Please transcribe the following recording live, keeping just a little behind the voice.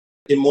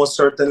It most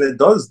certainly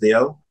does,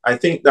 Dale. I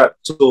think that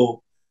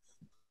to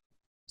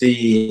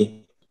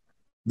the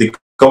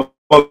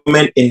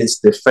government in its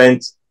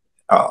defense,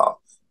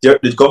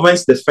 the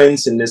government's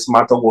defense in this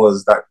matter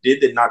was that they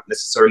did not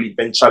necessarily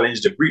even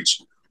challenge the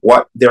breach.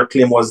 What their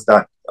claim was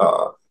that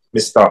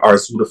Mr.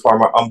 Arzu, the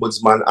former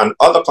ombudsman, and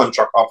other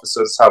contract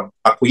officers have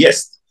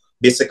acquiesced,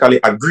 basically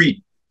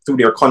agreed through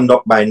their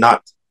conduct by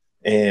not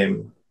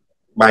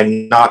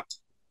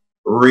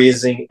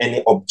raising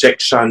any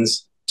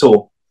objections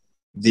to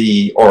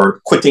or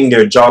quitting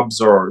their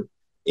jobs or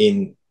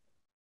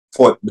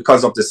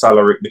because of the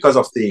salary, because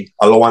of the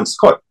allowance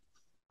cut.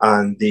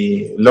 And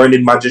the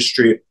learned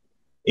magistrate,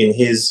 in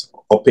his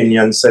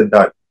opinion, said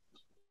that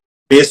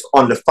based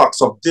on the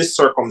facts of this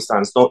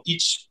circumstance, now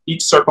each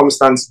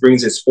circumstance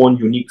brings its own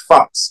unique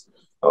facts.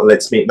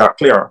 Let's make that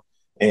clear.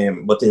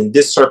 But in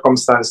this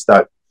circumstance,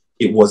 that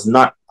it was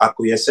not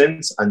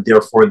acquiescence, and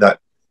therefore that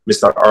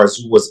Mr.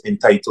 Arzu was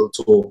entitled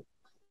to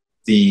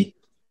the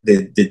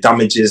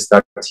damages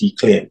that he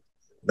claimed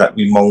that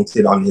we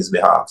mounted on his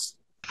behalf.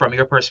 From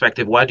your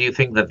perspective, why do you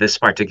think that this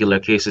particular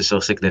case is so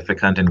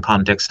significant in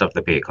context of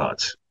the pay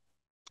cuts?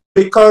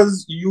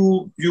 Because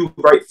you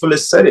rightfully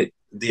said it,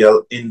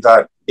 Dale, in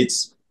that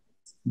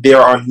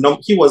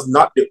he was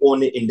not the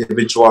only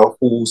individual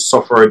who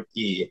suffered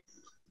a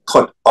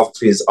cut of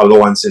his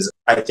allowances.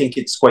 I think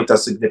it's quite a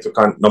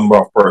significant number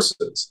of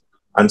persons.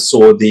 And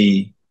so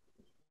the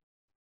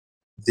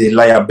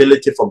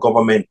liability for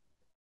government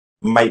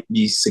might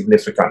be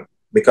significant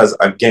because,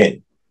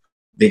 again,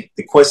 the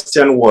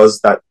question was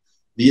that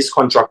these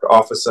contract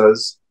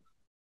officers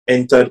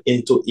entered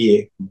into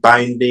a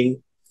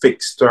binding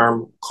fixed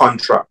term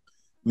contract,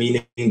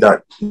 meaning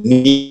that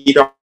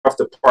neither of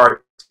the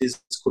parties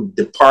could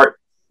depart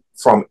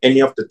from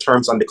any of the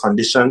terms and the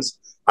conditions.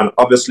 And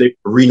obviously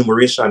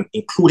remuneration,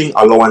 including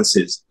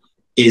allowances,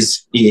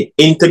 is an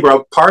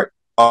integral part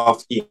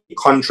of a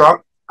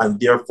contract, and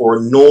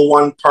therefore no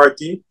one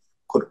party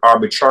could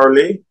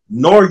arbitrarily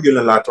nor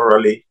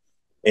unilaterally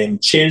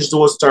change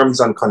those terms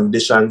and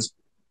conditions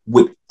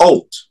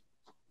without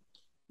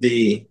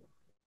the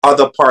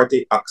other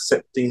party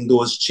accepting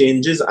those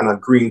changes and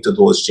agreeing to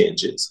those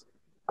changes.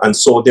 And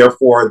so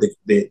therefore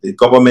the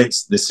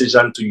government's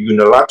decision to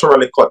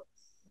unilaterally cut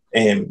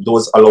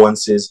those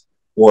allowances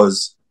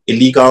was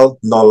illegal,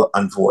 null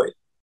and void.